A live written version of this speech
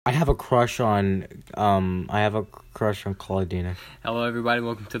I have a crush on Claudina. Hello, everybody.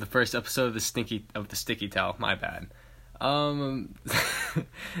 Welcome to the first episode of the Sticky Towel. My bad. So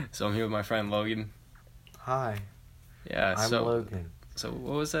I'm here with my friend Logan. Hi. Yeah. I'm Logan. So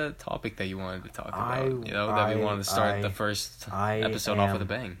what was that topic that you wanted to talk about? That we wanted to start the first episode off with a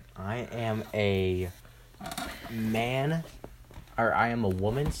bang. I am a man, or I am a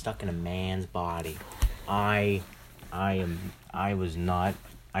woman stuck in a man's body.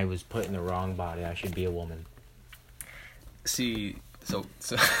 I was put in the wrong body. I should be a woman. See, so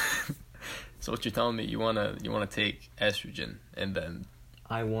what you're telling me? You wanna take estrogen and then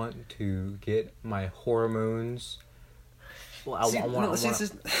I want to get my hormones. Well, I want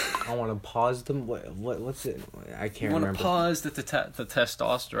to pause them. What's it? I can't remember. You want to pause the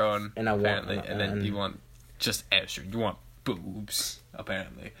testosterone, and then you want just estrogen. You want boobs,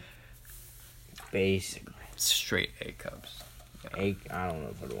 apparently. Basically, straight A cups. Yeah. I don't know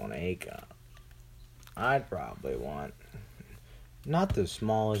if I'd want an A cup. I'd probably want not the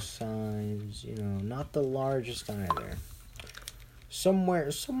smallest size, not the largest either. Somewhere,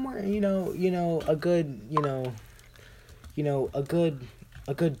 a good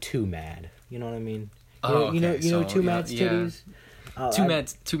two mad. You know what I mean? Two mad's titties.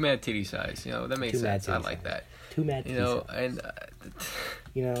 Two mad titty size. That makes sense. I like that. Two mad titty size.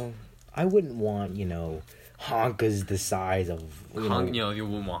 And I wouldn't want honkas the size of you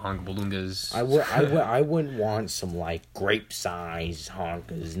wouldn't want honkabalungas. I wouldn't want some grape size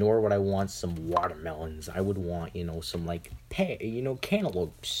honkas, nor would I want some watermelons. I would want some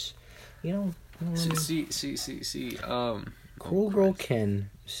cantaloupes. See. Cool Girl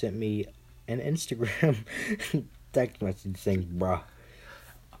Ken sent me an Instagram text message saying bruh.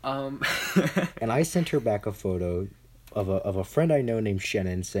 And I sent her back a photo of a friend I know named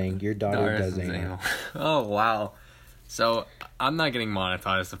Shannon saying your daughter does anal. Oh wow. So I'm not getting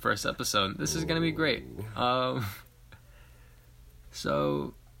monetized the first episode. This is gonna be great.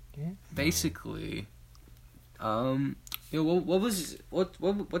 So basically, what's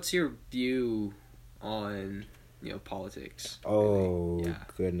your view on politics? Oh really? Yeah.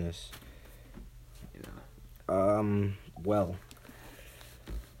 Goodness. Well,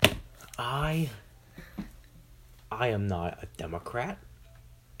 I am not a Democrat,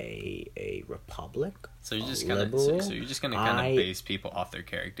 a Republic. So you're just gonna base people off their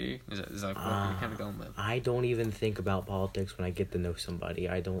character. Is that what you're kind of going with? I don't even think about politics when I get to know somebody.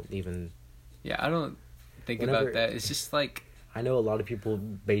 I don't even. Yeah, I don't think about that. It's just like. I know a lot of people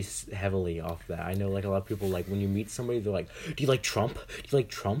base heavily off that. I know a lot of people when you meet somebody, they're like, "Do you like Trump? Do you like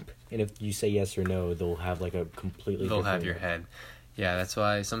Trump?" And if you say yes or no, they'll have a completely. They'll have your head. Yeah, that's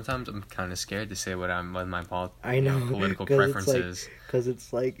why sometimes I'm kind of scared to say what my political preferences. Because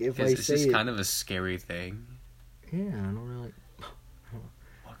it's like if I say it's just kind of a scary thing. Yeah, I don't really.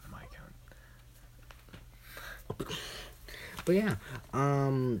 Welcome to my account. But yeah, I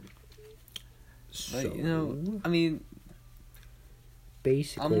mean,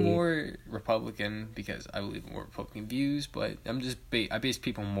 basically, I'm more Republican because I believe in more Republican views, but I base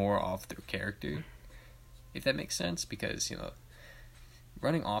people more off their character, if that makes sense, because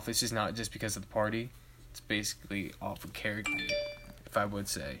running office is not just because of the party. It's basically off of character, if I would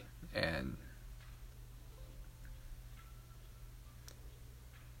say. And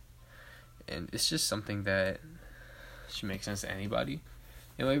it's just something that should make sense to anybody.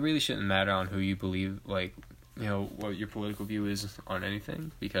 It really shouldn't matter on who you believe, what your political view is on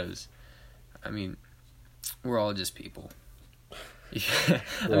anything, because, we're all just people.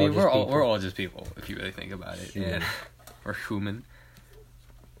 We're all just people, if you really think about it. Yeah. We're human.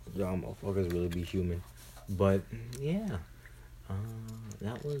 Y'all motherfuckers really be human. But yeah,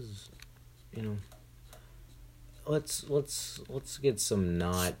 that was, let's get some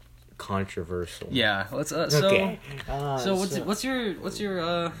not controversial. Yeah, let's. Okay. What's your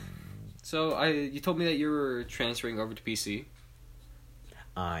you told me that you were transferring over to PC.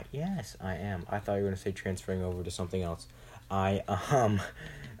 Yes, I am. I thought you were gonna say transferring over to something else.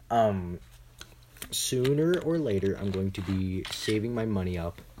 Sooner or later, I'm going to be saving my money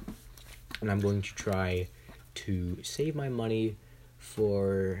up. And I'm going to try to save my money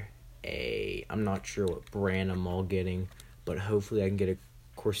for I'm not sure what brand I'm all getting, but hopefully I can get a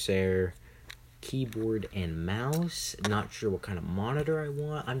Corsair keyboard and mouse. Not sure what kind of monitor I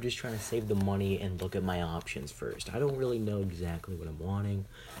want. I'm just trying to save the money and look at my options first. I don't really know exactly what I'm wanting,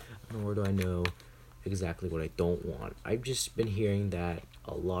 nor do I know exactly what I don't want. I've just been hearing that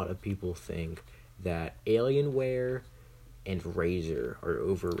a lot of people think that Alienware and Razer are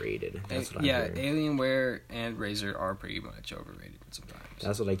overrated. That's what I'm hearing. Alienware and Razer are pretty much overrated sometimes.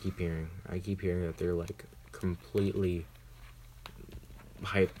 That's what I keep hearing. I keep hearing that they're completely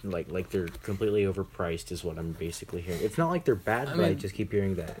hype, like they're completely overpriced is what I'm basically hearing. It's not like they're bad, but I just keep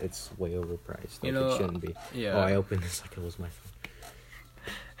hearing that it's way overpriced. Like, it shouldn't be. Yeah. Oh, I opened this like it was my phone.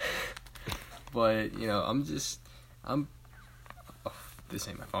 But, oh, this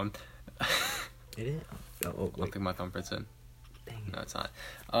ain't my phone. It is? Oh, I don't think my thumbprint's in. Dang it. No, it's not.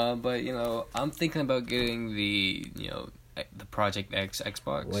 But, I'm thinking about getting the Project X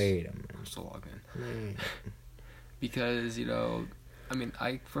Xbox. Wait a minute. I'm still logged in. Because,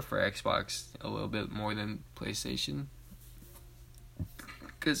 I prefer Xbox a little bit more than PlayStation.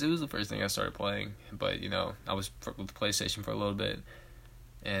 Because it was the first thing I started playing. But, I was with PlayStation for a little bit.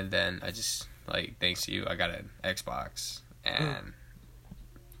 And then I just, thanks to you, I got an Xbox. And,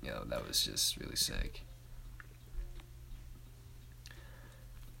 that was just really sick.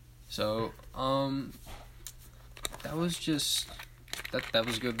 So, that was just, that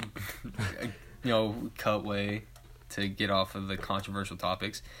was good, cut way to get off of the controversial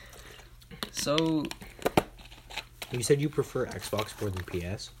topics. So, you said you prefer Xbox more than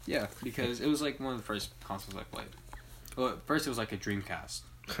PS? Yeah, because it was one of the first consoles I played. Well, at first it was a Dreamcast.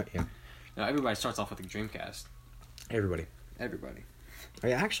 Yeah. Everybody starts off with a Dreamcast. Everybody.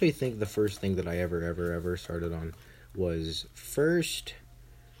 I actually think the first thing that I ever started on was first.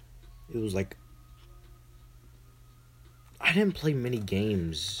 It was I didn't play many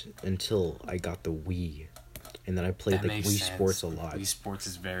games until I got the Wii, and then I played Wii Sports a lot. Wii Sports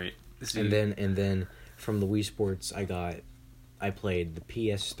is very. And then from the Wii Sports I played the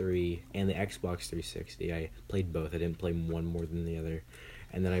PS3 and the Xbox 360. I played both. I didn't play one more than the other.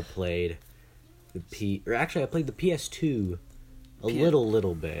 And then I played I played the PS2 a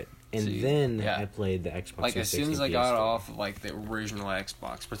little bit. And I played the Xbox 360. As soon as I got off of the original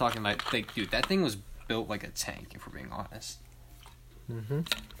Xbox, we're talking dude, that thing was built like a tank, if we're being honest. Mm-hmm.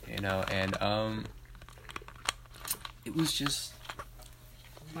 And it was just.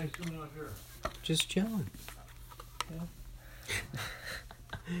 What am I doing out here? Just chilling.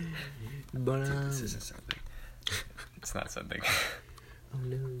 But dude, this isn't something. It's not something. Oh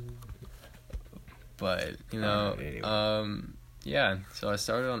no. But anyway. Yeah. So I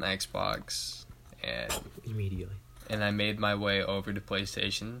started on Xbox and immediately. And I made my way over to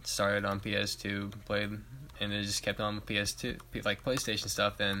PlayStation. Started on PS2, played, and then just kept on PS2, PlayStation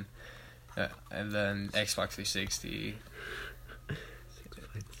stuff. Then, and then Xbox 360.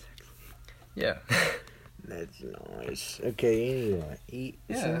 Yeah. That's nice. Okay, anyway.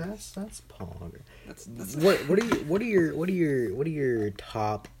 Yeah. So that's Pog. That's What are your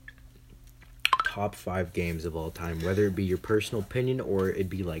top 5 games of all time? Whether it be your personal opinion or it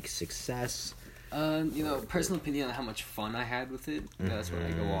be success. Personal opinion on how much fun I had with it. That's what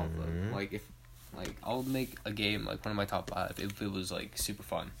I go off of. If I'll make a game one of my top 5 if it was super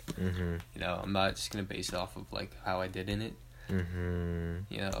fun. Mm-hmm. I'm not just gonna base it off of how I did in it. Mm-hmm.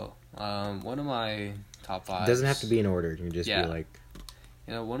 One of my top 5. It doesn't have to be in order. It can just be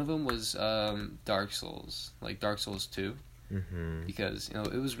one of them was Dark Souls, Dark Souls 2. Mm-hmm. Because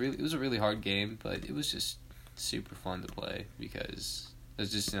it was a really hard game, but it was just super fun to play because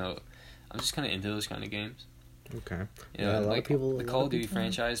it's just I'm just kind of into those kind of games. Okay. A lot of people. The Call of Duty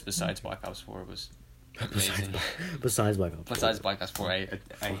franchise, besides Black Ops 4, was amazing. Besides Black Ops 4. Besides Black Ops 4, I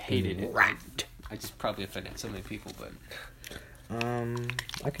hated it. Rat. I just probably offended so many people, but.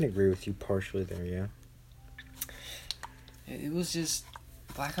 I can agree with you partially there. Yeah. It was just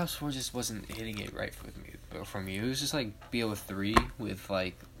Black Ops 4 just wasn't hitting it right for me. It was just BO3 with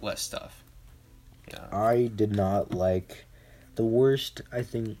less stuff. Yeah. I did not like the worst. I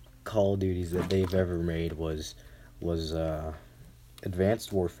think Call of Duties that they've ever made was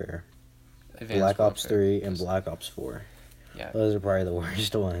Advanced Warfare, Black Ops 3, and Black Ops 4. Yeah, those are probably the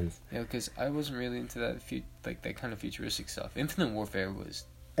worst ones. Yeah, because I wasn't really into that that kind of futuristic stuff. Infinite Warfare was.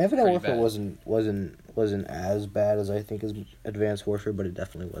 Infinite Warfare wasn't as bad as I think as Advanced Warfare, but it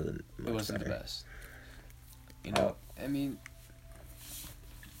definitely wasn't. It wasn't better. The best. I mean,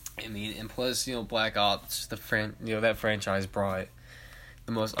 and plus, Black Ops, that franchise brought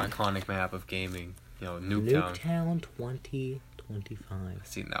the most iconic map of gaming. Nuketown. Nuketown 2025.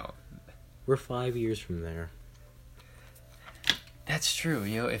 See, now we're 5 years from there. That's true.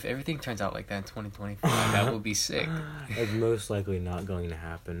 If everything turns out like that in 2025, that would be sick. It's most likely not going to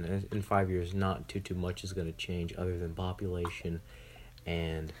happen. In 5 years, not too much is going to change other than population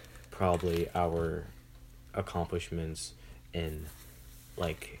and probably our accomplishments in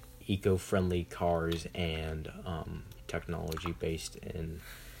eco-friendly cars and technology based in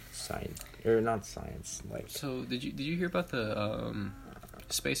science or not science. So did you hear about the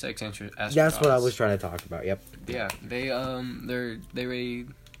SpaceX astronauts? That's what I was trying to talk about. Yep. Yeah, the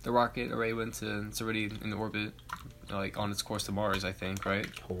rocket already went to. It's already in orbit. like on its course to Mars, I think, right?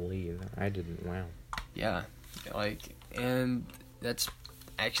 Holy, I didn't. Wow. Yeah, like, and that's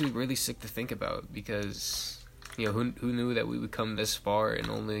actually really sick to think about because, you know, who knew that we would come this far in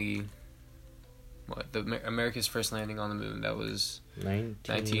only, what, America's first landing on the moon, that was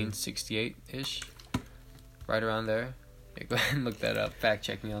 1968-ish, right around there. Yeah, go ahead and look that up, fact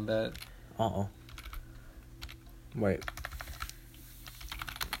check me on that. Uh-oh. Wait.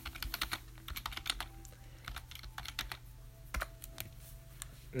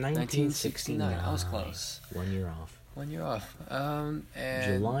 1969. I was close. 1 year off. 1 year off. And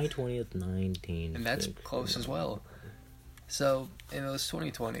July 20th, 19. and that's close as well. So, in those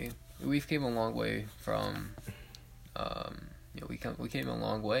 2020, we've came a long way from, you know, we came a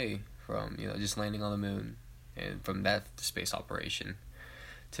long way from, you know, just landing on the moon, and from that space operation,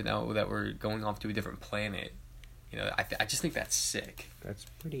 to now that we're going off to a different planet. You know, I just think that's sick. That's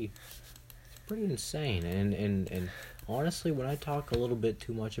pretty insane. And honestly, when I talk a little bit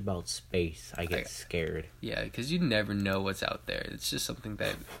too much about space, I get scared. Yeah, because you never know what's out there. It's just something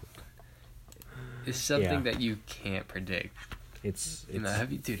that that you can't predict. It's you know,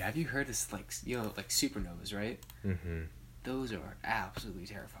 have you heard this, like, you know, like supernovas, right? Mm-hmm. Those are absolutely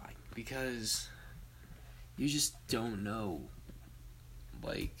terrifying because you just don't know,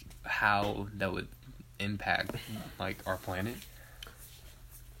 like, how that would impact, like, our planet.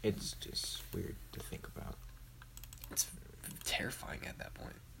 It's just weird to think about. It's terrifying at that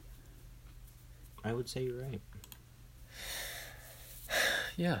point. I would say you're right.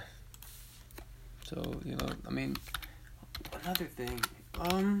 Yeah. So, you know, I mean, another thing,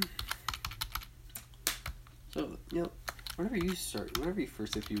 so, you know, whenever you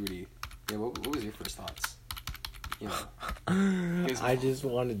first hit puberty, yeah, what was your first thoughts? You know, I just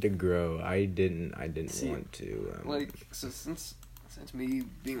wanted to grow. I didn't See, want to. like, so since me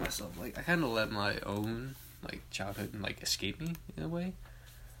being myself, like, I kind of let my own, like, childhood, like, escape me in a way.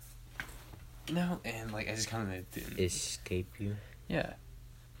 You know, and, like, I just kind of didn't Escape you? Yeah.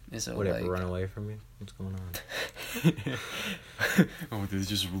 And so, Whatever, like, run away from you? What's going on? Oh, did they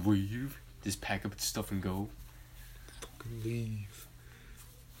just leave? Just pack up the stuff and go? Fucking leave.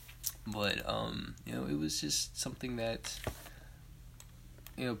 But, you know, it was just something that,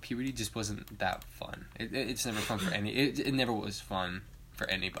 you know, puberty just wasn't that fun. It's never fun for it never was fun for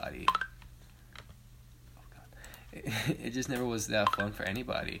anybody. Oh, God. It just never was that fun for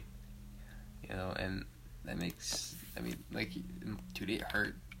anybody. You know, and that makes, I mean, like, dude, it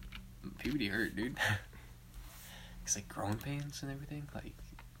hurt. Puberty hurt, dude. It's like growing pains and everything. Like,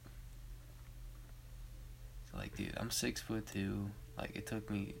 dude, I'm 6'2". Like, it took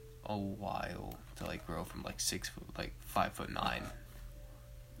me a while to, like, grow from, like, 6 foot, like, 5'9".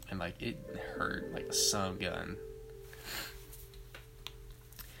 And, like, it hurt like a son of a gun.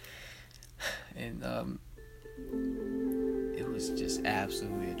 And it was just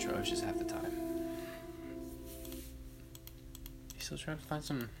absolutely atrocious half the time. You still trying to find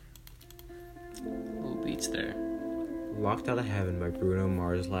some little beats there? Locked Out of Heaven by Bruno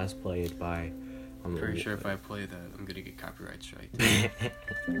Mars, last played by... I'm pretty sure if I play that, I'm gonna get copyright strike.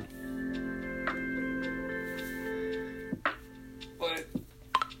 But,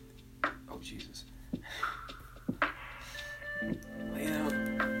 oh Jesus, you know,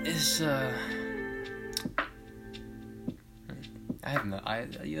 it's I have no,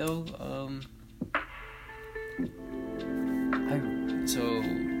 so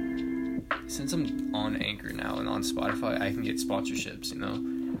since I'm on Anchor now and on Spotify, I can get sponsorships, you know.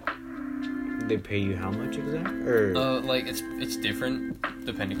 They pay you how much exactly? Or... like, it's different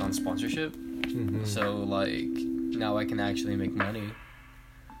depending on sponsorship. Mm-hmm. So, like, now I can actually make money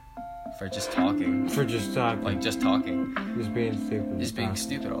for just talking. For just talking. Like, just talking. Just being stupid. Just being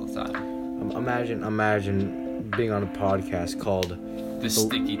stupid all the time. Imagine being on a podcast called... The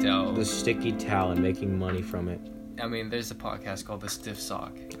Sticky Towel. The Sticky Towel and making money from it. I mean, there's a podcast called The Stiff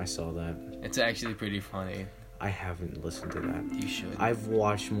Sock. I saw that. It's actually pretty funny. I haven't listened to that. You should. I've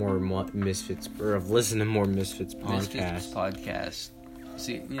watched more Misfits, or I've listened to more Misfits podcasts. Misfits podcast.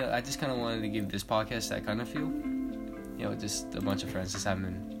 See, you know, I just kind of wanted to give this podcast that kind of feel. You know, just a bunch of friends just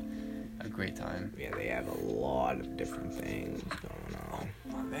having a great time. Yeah, they have a lot of different things going on.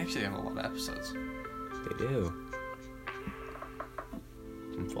 Well, they actually have a lot of episodes. They do.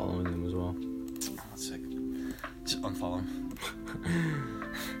 I'm following them as well. Oh, that's sick. Just unfollow them.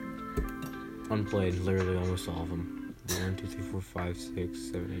 Unplayed, literally almost all of them. 1, 2, 3, 4, 5,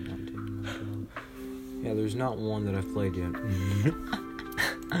 6, 7, 8, 9, 10, 11, 12. Yeah, there's not one that I've played yet.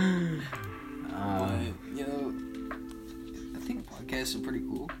 But, you know, I think podcasts are pretty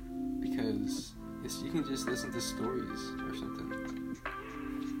cool because you can just listen to stories or something.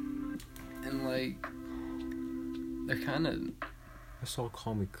 And, like they're kind of. I saw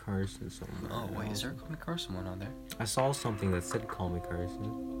Call Me Carson somewhere. Oh wait, is there a Call Me Carson one on there? I saw something that said Call Me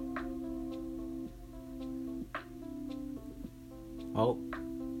Carson. Oh,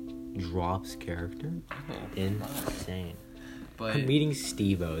 drops character. Oh, Insane. but I'm meeting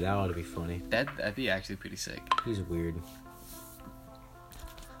Steve-O. That ought to be funny. that'd be actually pretty sick. He's weird.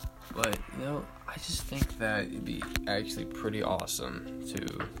 But I just think that it'd be actually pretty awesome to,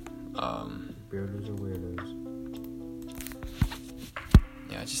 Weirdos are weirdos.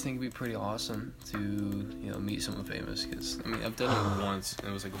 yeah, I just think it'd be pretty awesome to meet someone famous. Because I mean, I've done it once, and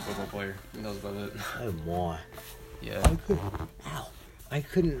it was like a football player, and that was about it. Oh my. Yeah. I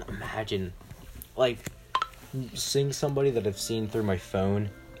couldn't imagine, like, seeing somebody that I've seen through my phone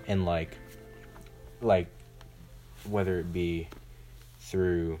and like, whether it be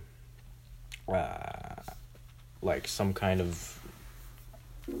through, like some kind of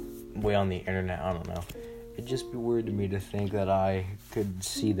way on the internet, I don't know. It'd just be weird to me to think that I could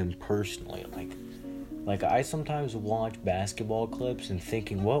see them personally, Like, I sometimes watch basketball clips and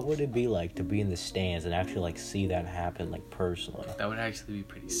thinking, what would it be like to be in the stands and actually, like, see that happen, like, personally? That would actually be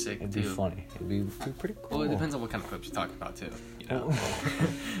pretty sick, It'd too. be funny. It'd be pretty cool. Well, it depends on what kind of clips you're talking about, too.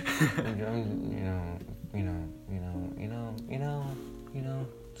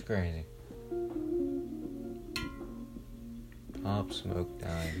 It's crazy. Pop Smoke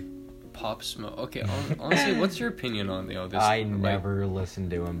died. Pop Smoke. Okay, honestly, what's your opinion on this? I never listened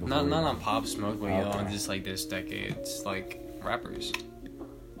to him before. Not on Pop Smoke, but Okay. on just like this decade's like rappers.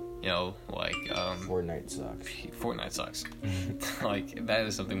 Like Fortnite sucks. Fortnite sucks. Like that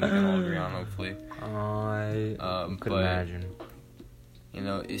is something we can all agree on, hopefully. I could but, imagine.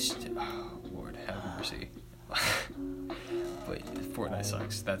 It's Lord have mercy. But Fortnite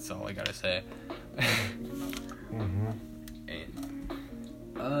sucks. That's all I gotta say. Mm-hmm.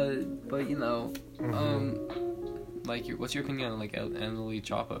 But like, what's your opinion on like Emily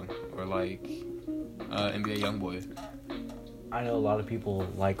Choppa or like NBA YoungBoy? I know a lot of people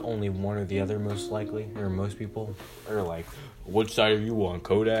like only one or the other, most likely, or most people are like, "Which side are you on,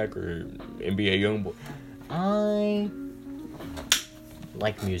 Kodak or NBA YoungBoy?" I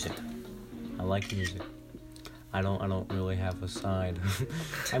like music. I like music. I don't really have a side.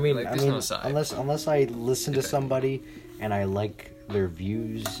 I mean, Like, there's no side. unless I listen to somebody and I like their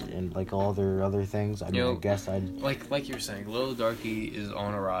views and like all their other things. I mean, I guess I'd like you were saying, Lil Darky is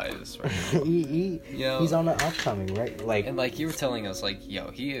on a rise right now. he's on the upcoming, right? Like, And like you were telling us, like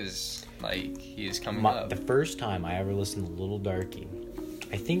he is coming up. the first time I ever listened to Lil Darky,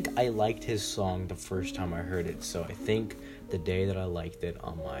 I think I liked his song the first time I heard it. So I think the day that I liked it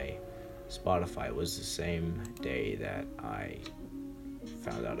on my Spotify was the same day that I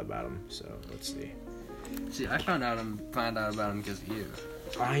found out about him. So let's see. See, I found out about him because of you.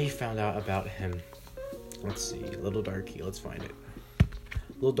 I found out about him. Let's see, Lil Darky. Let's find it.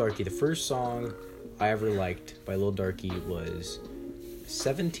 Lil Darky. The first song I ever liked by Lil Darky was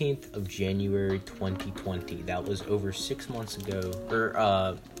 17th of January 2020. That was over 6 months ago, or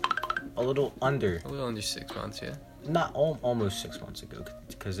a little under. A little under 6 months, yeah. Not almost 6 months ago,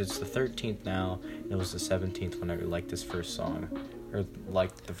 because it's the 13th now. And it was the 17th when I liked this first song, or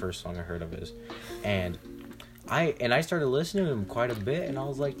liked the first song I heard of his, and I started listening to him quite a bit, and I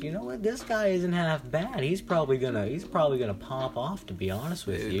was like, you know what, this guy isn't half bad. He's probably gonna pop off. To be honest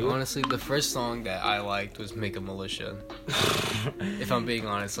with Dude, you, honestly, the first song that I liked was "Make a Militia." If I'm being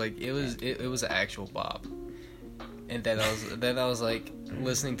honest, like it was an actual bop. And then I was like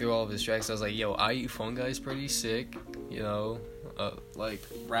listening through all of his tracks. I was like, yo, IU Phone Guy's pretty sick, like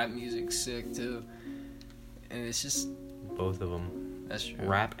rap music's sick too. And it's just both of them. that's true.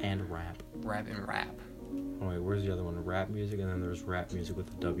 Rap and rap. Rap and rap. Oh wait, where's the other one? Rap music, and then there's rap music with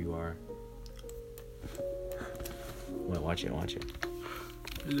the WR. Wait, watch it.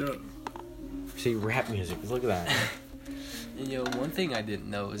 Yeah. See, rap music. Look at that. And one thing I didn't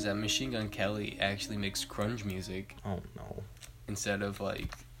know is that Machine Gun Kelly actually makes grunge music Oh no. instead of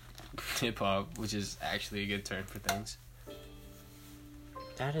like hip hop, which is actually a good term for things.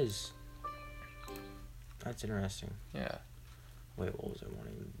 That's interesting. Yeah. Wait, what was I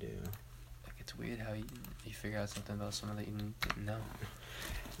wanting to do? Like it's weird how you figure out something about someone that you didn't know.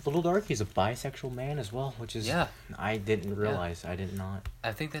 Lil Darky's a bisexual man as well, which is I didn't realize. I did not.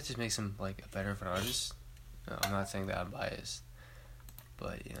 I think that just makes him like better of an artist. I'm not saying that I'm biased,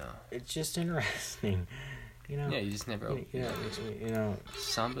 but It's just interesting, Yeah, you just never.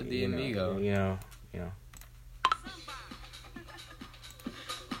 Samba de Amigo.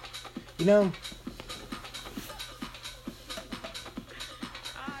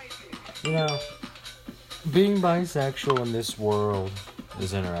 Being bisexual in this world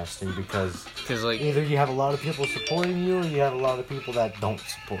is interesting because because like Either you have a lot of people supporting you, or you have a lot of people that don't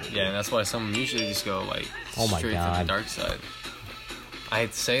support you. yeah, and that's why some usually just go like Oh my straight to God. the dark side. I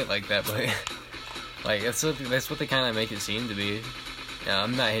hate to say it like that, but like that's what they kind of make it seem to be. Yeah,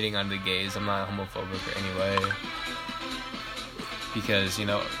 I'm not hating on the gays. I'm not homophobic in any way. Because, you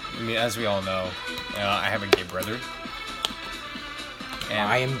know, I mean, as we all know, I have a gay brother. And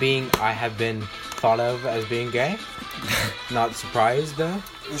I have been thought of as being gay. Not surprised though.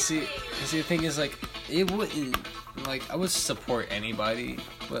 see, the thing is, like, it wouldn't, like, I would support anybody,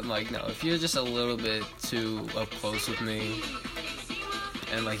 but, like, no, if you're just a little bit too up close with me,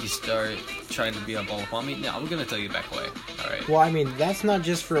 and, like, you start trying to be up all upon me, no, I'm gonna tell you to back away, alright? Well, I mean, that's not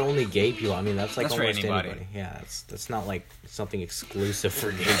just for only gay people. I mean, that's like That's for almost anybody. anybody. Yeah, that's not like something exclusive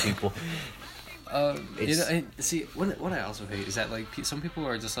for gay people. You know, and see, what I also hate is that, like, some people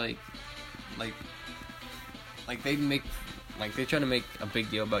are just, like, they make, like, they try to make a big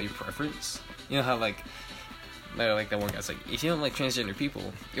deal about your preference. You know how, like that one guy's like, if you don't like transgender people,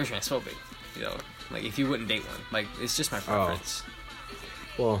 you're transphobic. You know, like, if you wouldn't date one. Like, it's just my preference.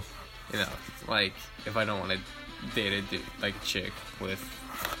 Well, You know, like, if I don't want to date a dude, like, a chick with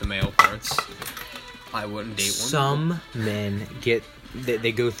the male parts, I wouldn't date one. some men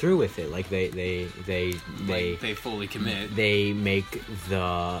they go through with it. Like, they fully commit. they make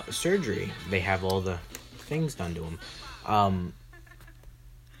the surgery. They have all the things done to them.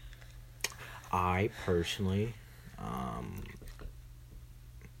 I personally,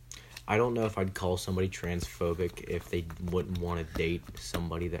 I don't know if I'd call somebody transphobic if they wouldn't want to date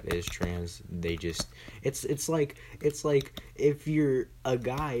somebody that is trans. They just, it's like if you're a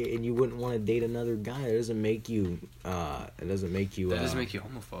guy and you wouldn't want to date another guy, it doesn't make you That doesn't make you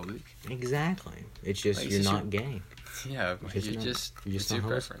homophobic. Exactly. It's just Like, you're it's just not gay. Yeah, It's you're not- just you're it's not your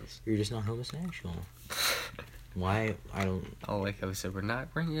homo- preference. You're just not homosexual. Why? I don't. Oh, like I said, tonight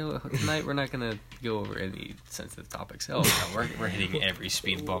we're not gonna go over any sensitive topics. Hell no, we're hitting every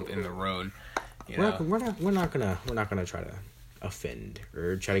speed bump in the road. You know? We're not gonna try to offend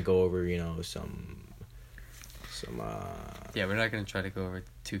or try to go over some Yeah, we're not gonna try to go over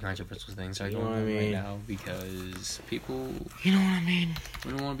two controversial things You know going what I on right mean? now because people. You know what I mean?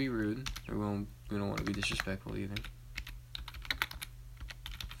 We don't want to be rude. Or we don't want to be disrespectful either.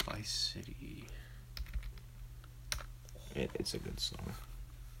 Vice City. It's a good song.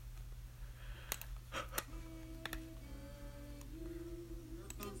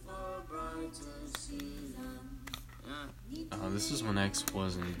 This is when X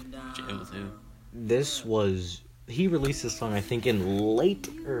was in jail too. He released this song I think in late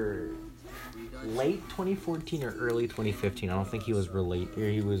 2014 or early 2015. I don't think he was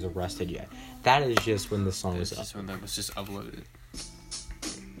he was arrested yet. That is just when the song was It's up. just when that was just uploaded.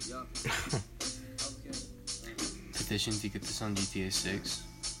 Petition to get this on GTA 6.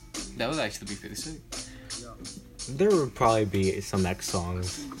 That would actually be pretty sick. There would probably be some X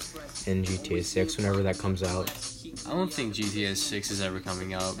songs in GTA 6 whenever that comes out. I don't think GTA 6 is ever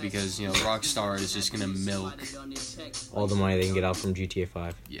coming out because, you know, Rockstar is just gonna milk. All the money they can get out from GTA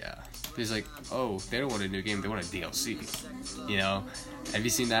 5. Yeah. There's like, oh, they don't want a new game, they want a DLC. You know? Have you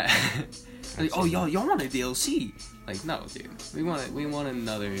seen that? Like, oh, y'all want a DLC? Like, no, dude. We want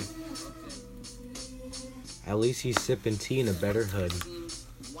another. At least he's sipping tea in a better hood.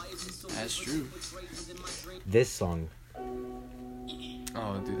 That's true. This song,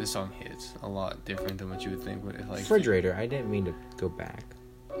 Oh, dude, this song hits a lot different than what you would think. But if, like, Refrigerator. I didn't mean to go back.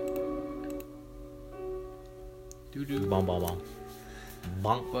 Doo-doo. Bum bum bum.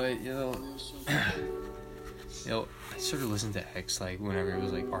 Bonk. But I sort of listened to X like whenever it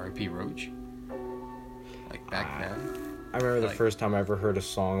was like R.I.P. Roach, like back then. I remember the Like- first time I ever heard a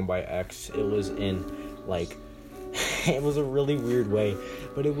song by X. It was in like, it was a really weird way,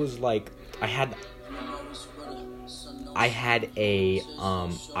 but it was like I had a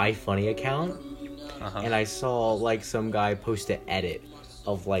iFunny account, and I saw like some guy post an edit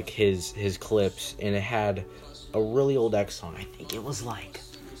of like his clips, and it had a really old X song.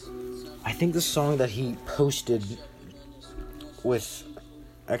 I think the song that he posted with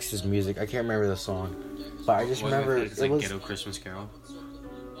X's music, I can't remember the song, but I just remember it's it like was. Ghetto Christmas Carol.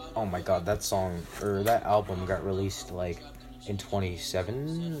 Oh my god, that song or that album got released like in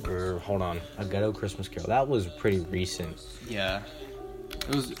 2007 or hold on, A Ghetto Christmas Carol. That was pretty recent. Yeah,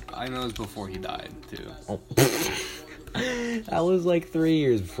 it was. I know it was before he died too. Oh. That was like 3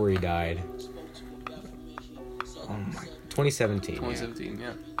 years before he died. Oh my, 2017. 2017,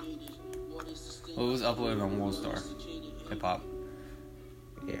 yeah. Well, it was uploaded on Worldstar Hip Hop.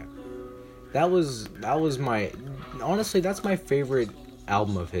 Yeah. That was my, honestly, that's my favorite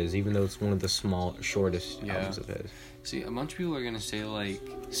album of his, even though it's one of the shortest Yeah. albums of his. See, a bunch of people are gonna say like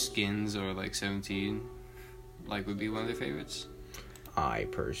Skins or like 17, like would be one of their favorites. I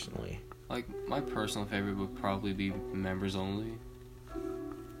personally, Like my personal favorite would probably be Members Only.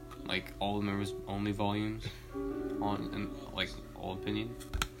 Like all the Members Only volumes, in like all opinion.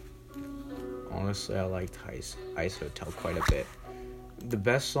 honestly, I liked Ice Hotel quite a bit. The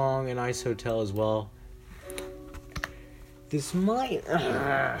best song in Ice Hotel as well. This might.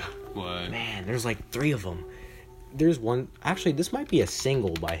 What? Man, there's like 3 of them. There's one. Actually, this might be a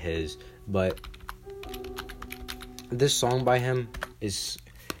single by his, but this song by him is.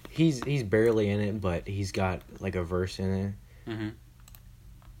 He's barely in it, but he's got like a verse in it. Mm-hmm.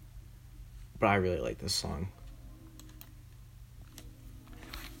 But I really like this song.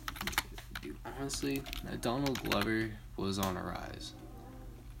 Dude, honestly, Donald Glover was on a rise.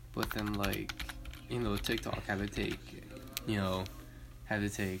 But then, like, TikTok had to take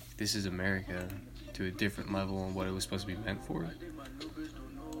This Is America to a different level on what it was supposed to be meant for.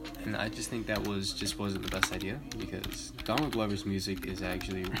 And I just think that wasn't the best idea, because Donald Glover's music is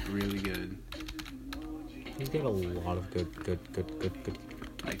actually really good. He's got a lot of good.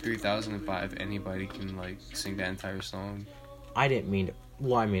 Like 3005, anybody can like sing that entire song. I didn't mean to.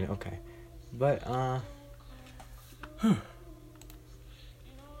 Well, I mean, okay. But,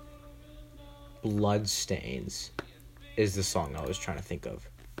 Bloodstains is the song I was trying to think of.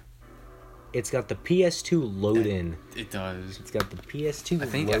 It's got the PS2 load-in. It does. It's got the PS2 I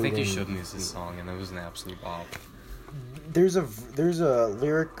think load-in. you showed me this song, and it was an absolute bop. There's a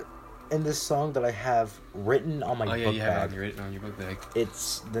lyric in this song that I have written on my book you have bag. it written on your book bag.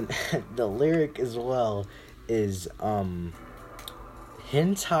 It's the lyric as well is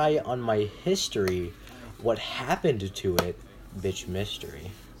hentai on my history, what happened to it, bitch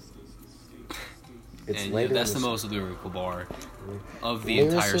mystery. It's And later that's in the the most lyrical bar of the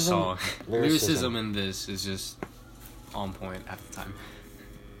entire song. Lyricism In this is just on point at the time.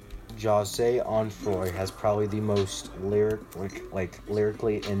 Jose Onfroy has probably the most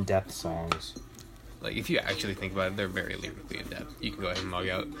lyrically in-depth songs. Like, if you actually think about it, they're very lyrically in depth. You can go ahead and log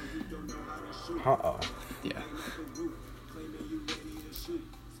out. Uh-oh. Yeah.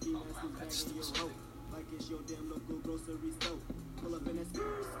 Oh, wow, that's still something.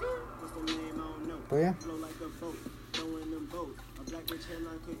 But yeah.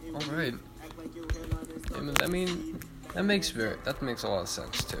 Alright. I mean, that makes a lot of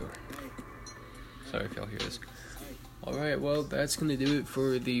sense too. Sorry if y'all hear this. Alright, well, that's gonna do it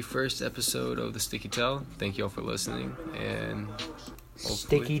for the first episode of the Sticky Towel. Thank y'all for listening, and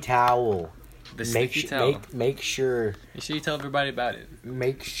Sticky towel. The Sticky Towel. Make sure you tell everybody about it.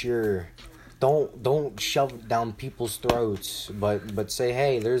 Make sure. Don't shove it down people's throats, but say,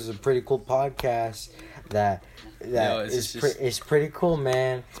 hey, there's a pretty cool podcast that is pretty cool,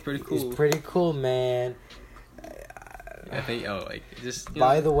 man. It's pretty cool. It's pretty cool, man. I think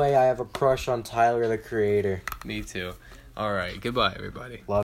By the way, I have a crush on Tyler, the Creator. Me too. All right, goodbye, everybody. Love